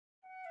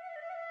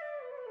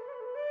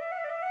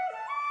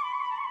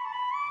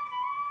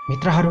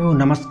मित्रहरू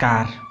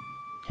नमस्कार।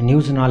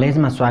 न्यूज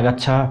नलेजमा स्वागत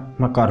छ।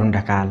 म करुण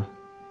ढकाल।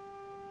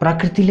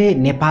 प्रकृतिले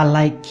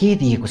नेपाललाई के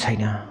दिएको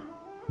छैन?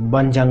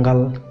 वन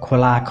जंगल,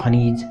 खोला,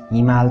 खनिज,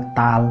 हिमाल,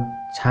 ताल,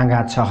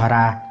 छाँगा,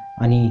 छहरा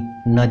अनि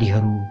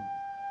नदीहरू।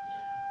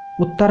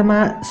 उत्तरमा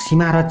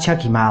सीमारक्षक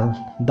हिमाल,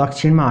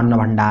 दक्षिणमा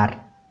अन्नभण्डार,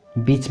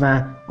 बीचमा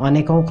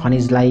अनेकौं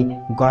खनिजलाई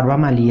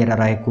गर्भमा लिएर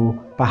रहेको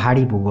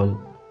पहाडी भूगोल।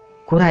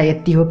 कुरा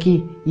यति हो कि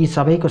यी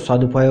सबैको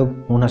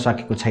सदुपयोग हुन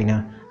सकेको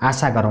छैन।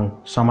 आशा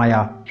गरौँ समय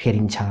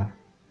फेरिन्छ।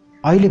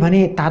 अहिले भने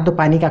तातो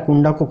पानीका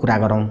कुण्डको कुरा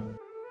गरौँ।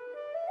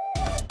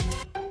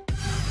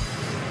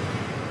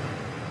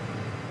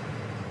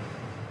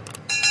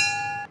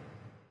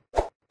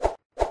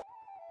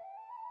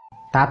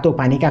 तातो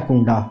पानीका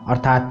कुण्ड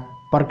अर्थात्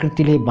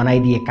प्रकृतिले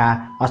बनाइदिएका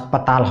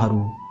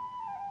अस्पतालहरू।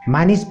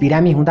 मानिस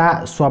बिरामी हुँदा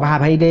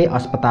स्वभावैले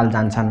अस्पताल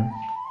जान्छन्।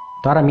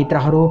 तर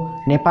मित्रहरू,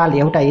 नेपाल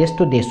एउटा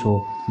यस्तो देश हो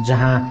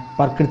जहाँ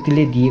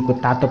प्रकृतिले दिएको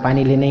तातो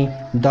पानीले नै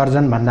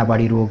दर्जनभन्दा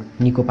बढी रोग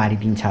निको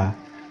पारिदिन्छ।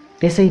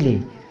 त्यसैले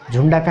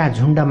झुण्डका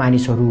झुण्ड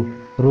मानिसहरू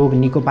रोग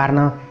निको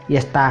पार्न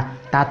यस्ता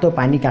तातो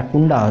पानीका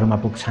कुण्डहरूमा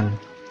पुग्छन्।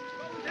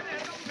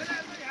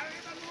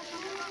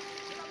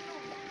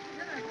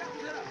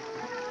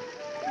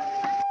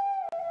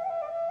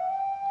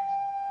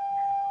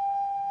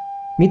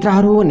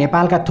 मित्रहरू,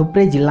 नेपालका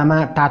थुप्रै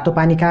जिल्लामा तातो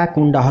पानीका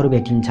कुण्डहरू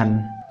भेटिन्छन्।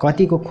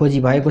 कतिको खोजी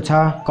भएको छ,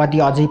 कति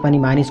अझै पनि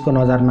मानिसको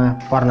नजरमा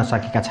पर्न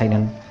सकेका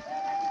छैनन्।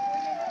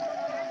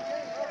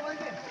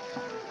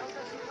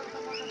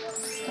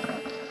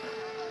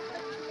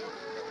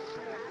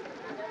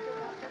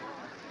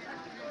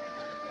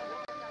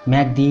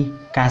 म्याग्दी,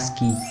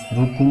 कास्की,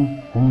 रुकुम,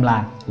 हुम्ला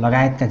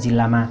लगायतका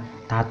जिल्लामा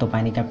तातो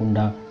पानीका कुण्ड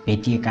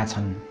भेटिएका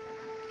छन्।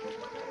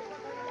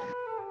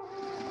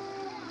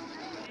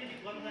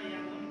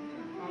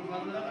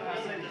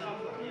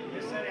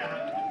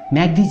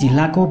 म्याग्दी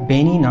जिल्लाको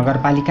बेनी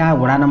नगरपालिका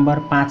वडा नम्बर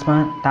 5 मा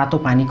तातो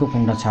पानीको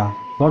कुण्ड छ।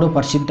 बडो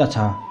प्रसिद्ध छ।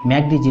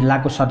 म्याग्दी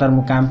जिल्लाको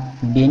सदरमुकाम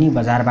बेनी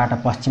बजारबाट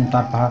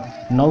पश्चिमतर्फ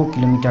 9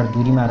 किलोमिटर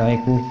दूरीमा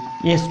रहेको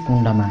यस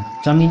कुण्डमा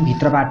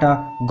जमिनभित्रबाट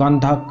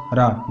गन्धक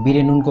र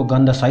बिरेनुनको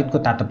गन्धसहितको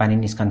तातो पानी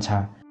निस्कन्छ।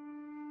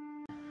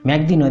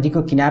 म्याग्दी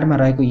नदीको किनारमा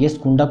रहेको यस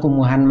कुण्डको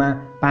मुहानमा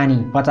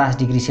पानी 50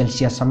 डिग्री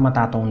सेल्सियससम्म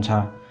तातो हुन्छ।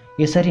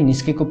 यसरी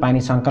निस्केको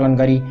पानी सङ्कलन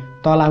गरी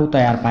तलाउ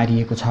तयार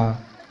पारिएको छ।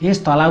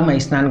 यस तलाउमा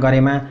स्नान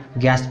गरेमा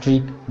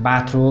ग्यास्ट्रिक,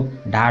 बाथरोग,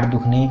 ढाड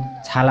दुख्ने,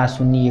 छाला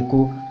सुन्निएको,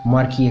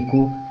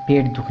 मर्किएको,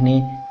 पेट दुख्ने,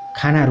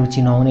 खाना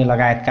रुचि नहुने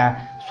लगायतका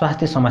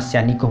स्वास्थ्य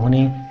समस्या निको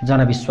हुने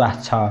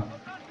जनविश्वास छ।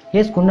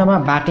 यस कुण्डमा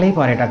बाक्लै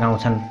पर्यटक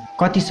आउँछन्।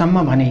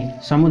 कतिसम्म भने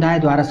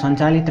समुदायद्वारा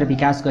सञ्चालित र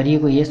विकास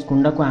गरिएको यस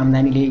कुण्डको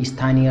आम्दानीले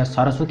स्थानीय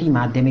सरस्वती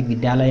माध्यमिक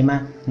विद्यालयमा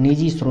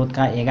निजी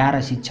स्रोतका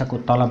 11 शिक्षकको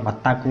तलब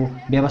भत्ताको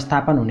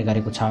व्यवस्थापन हुने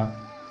गरेको छ।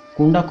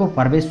 कुण्डको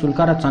प्रवेश शुल्क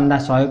र चन्दा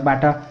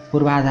सहयोगबाट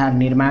पूर्वाधार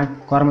निर्माण,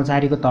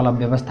 कर्मचारीको तलब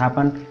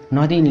व्यवस्थापन,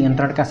 नदी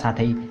नियन्त्रणका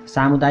साथै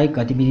सामुदायिक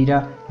गतिविधि र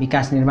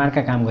विकास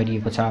निर्माणका काम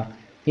गरिएको छ।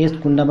 यस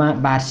कुण्डमा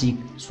वार्षिक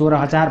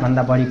 16,000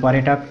 भन्दा बढी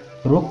पर्यटक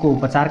रोगको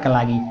उपचारका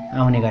लागि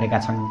आउने गरेका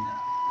छन्।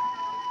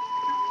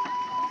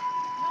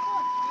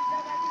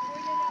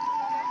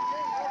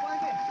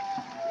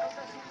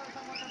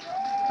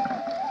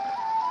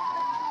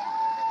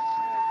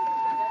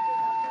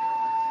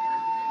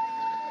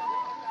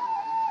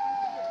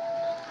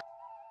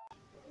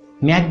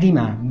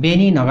 म्याग्दीमा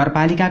बेनी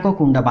नगरपालिकाको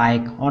कुण्ड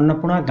बाहेक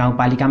अन्नपूर्ण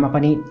गाउँपालिकामा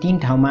पनि 3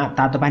 ठाउँमा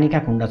तातो पानीका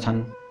कुण्ड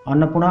छन्।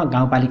 अन्नपूर्ण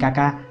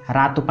गाउँपालिकाका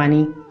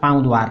रातोपानी,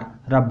 पाउँद्वार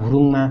र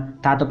भुरुङमा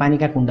तातो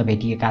पानीका कुण्ड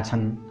भेटिएका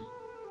छन्।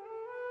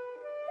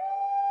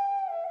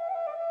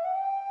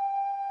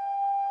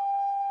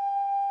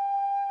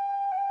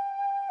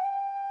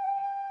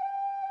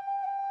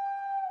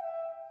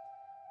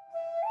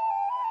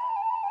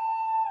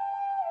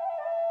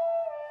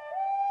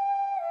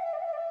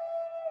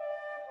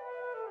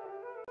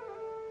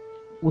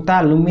 उता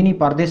लुम्बिनी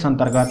प्रदेश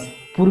अन्तर्गत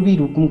पूर्वी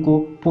रुकुमको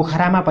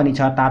पोखरामा पनि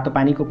छ तातो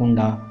पानीको कुण्ड।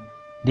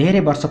 धेरै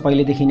वर्ष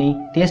पहिलेदेखि नै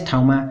त्यस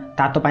ठाउँमा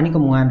तातो पानीको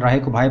मुहान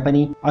रहेको भए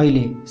पनि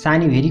अहिले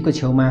सानीभेरीको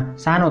छेउमा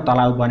सानो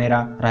तलाउ बनेर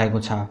रहेको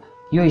छ।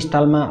 यो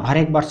स्थलमा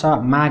हरेक वर्ष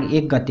माघ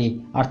 1 गते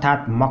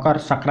अर्थात् मकर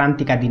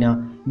सङ्क्रान्तिका दिन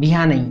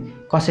बिहानै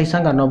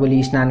कसैसँग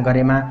नबोली स्नान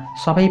गरेमा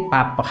सबै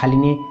पाप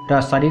पखालिने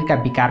र शरीरका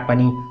विकार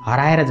पनि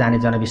हराएर जाने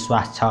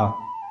जनविश्वास छ।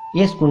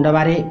 यस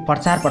कुण्डबारे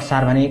प्रचार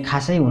प्रसार भने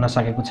खासै हुन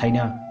सकेको छैन।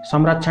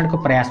 संरक्षणको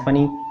प्रयास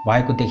पनि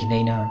भएको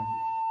देखिँदैन।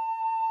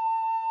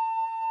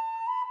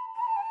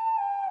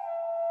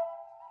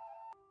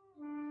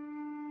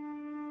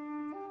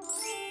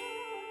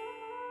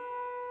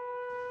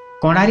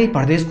 कर्णाली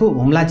प्रदेशको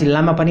हुम्ला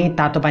जिल्लामा पनि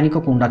तातो पानीको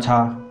कुण्ड छ।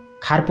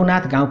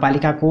 खार्पुनाथ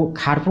गाउँपालिकाको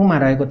खार्पुमा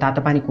रहेको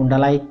तातो पानी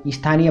कुण्डलाई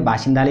स्थानीय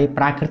बासिन्दाले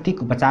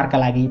प्राकृतिक उपचारका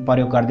लागि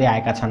प्रयोग गर्दै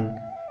आएका छन्।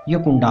 यो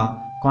कुण्ड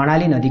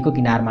कर्णाली नदीको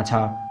किनारमा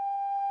छ।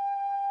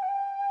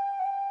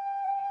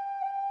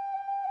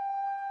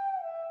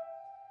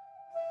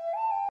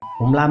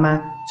 हुम्लामा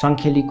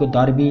चङ्खेलीको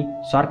दर्बी,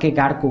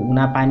 सर्केगाडको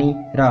उनापानी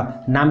र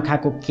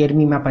नाम्खाको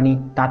केर्मीमा पनि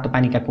तातो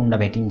पानीका कुण्ड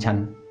भेटिन्छन्।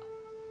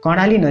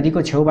 कर्णाली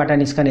नदीको छेउबाट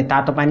निस्कने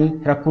तातो पानी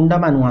र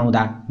कुण्डमा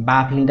नुहाउँदा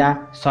बाफ लिँदा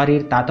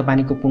शरीर तातो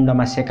पानीको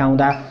कुण्डमा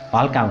सेकाउँदा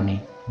हल्का हुने,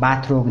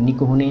 बाथरोग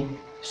निको हुने,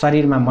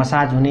 शरीरमा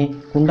मसाज हुने,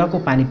 कुण्डको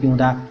पानी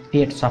पिउँदा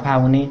पेट सफा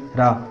हुने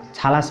र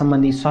छाला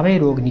सम्बन्धी सबै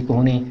रोग निको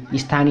हुने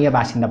स्थानीय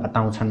बासिन्दा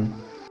बताउँछन्।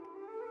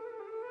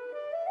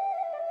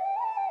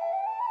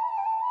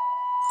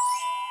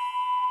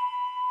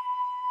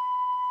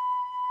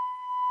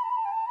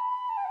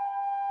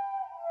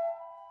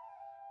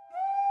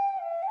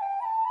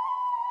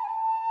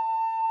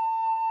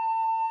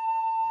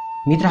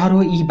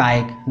 मित्रहरू, यी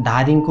बाहेक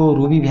धादिङको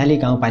रुबी भ्याली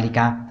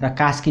गाउँपालिका र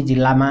कास्की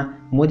जिल्लामा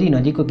मोदी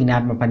नदीको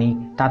किनारमा पनि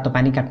तातो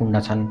पानीका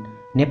कुण्ड छन्।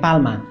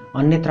 नेपालमा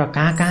अन्यत्र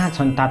कहाँ कहाँ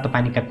छन् तातो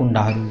पानीका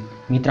कुण्डहरू?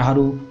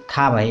 मित्रहरू,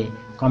 थाहा भए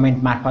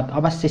कमेन्ट मार्फत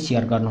अवश्य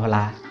सेयर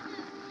गर्नुहोला।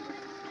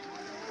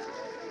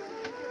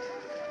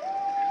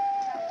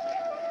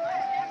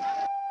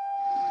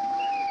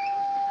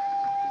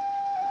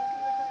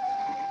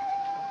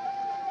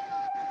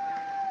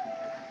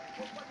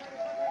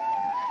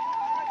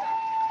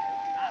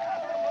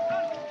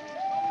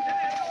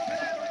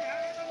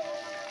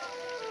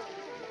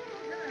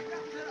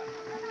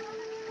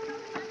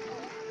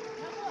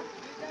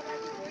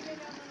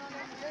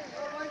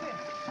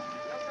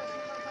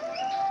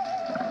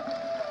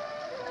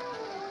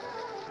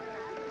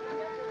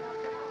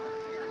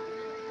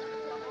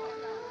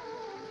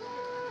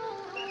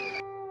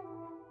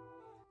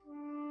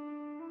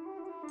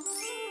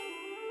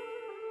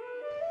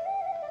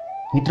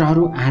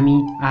 मित्रहरू, हामी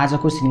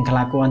आजको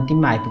श्रृङ्खलाको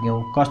अन्तिममा आइपुग्यौँ।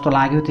 कस्तो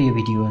लाग्यो त यो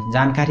भिडियो?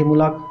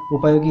 जानकारीमूलक,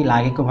 उपयोगी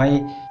लागेको भए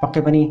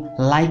पक्कै पनि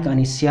लाइक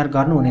अनि सेयर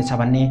गर्नुहुनेछ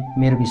भन्ने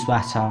मेरो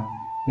विश्वास छ।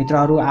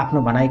 मित्रहरू,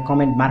 आफ्नो भनाइ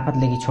कमेन्ट मार्फत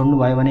लेखी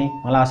छोड्नुभयो भने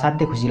मलाई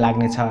असाध्यै खुसी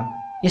लाग्नेछ।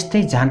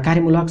 यस्तै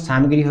जानकारीमूलक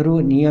सामग्रीहरू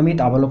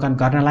नियमित अवलोकन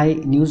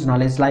गर्नलाई न्युज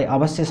नलेजलाई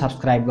अवश्य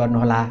सब्स्क्राइब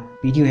गर्नुहोला।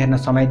 भिडियो हेर्न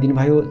समय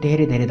दिनुभयो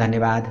धेरै धेरै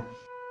धन्यवाद।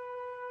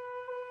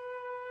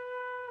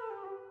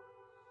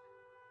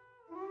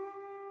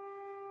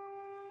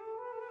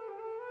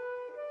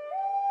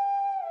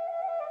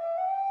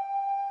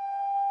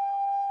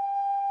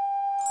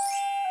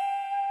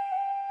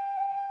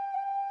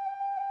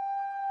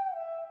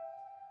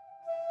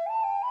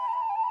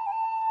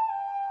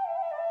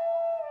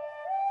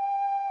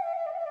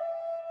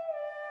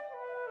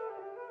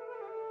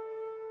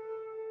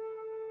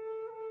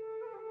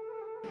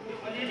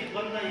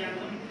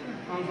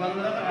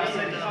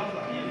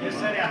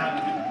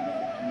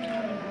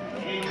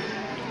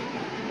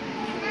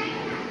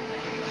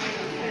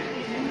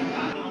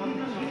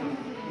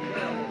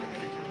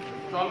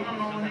 चल्न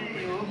नहुने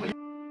यो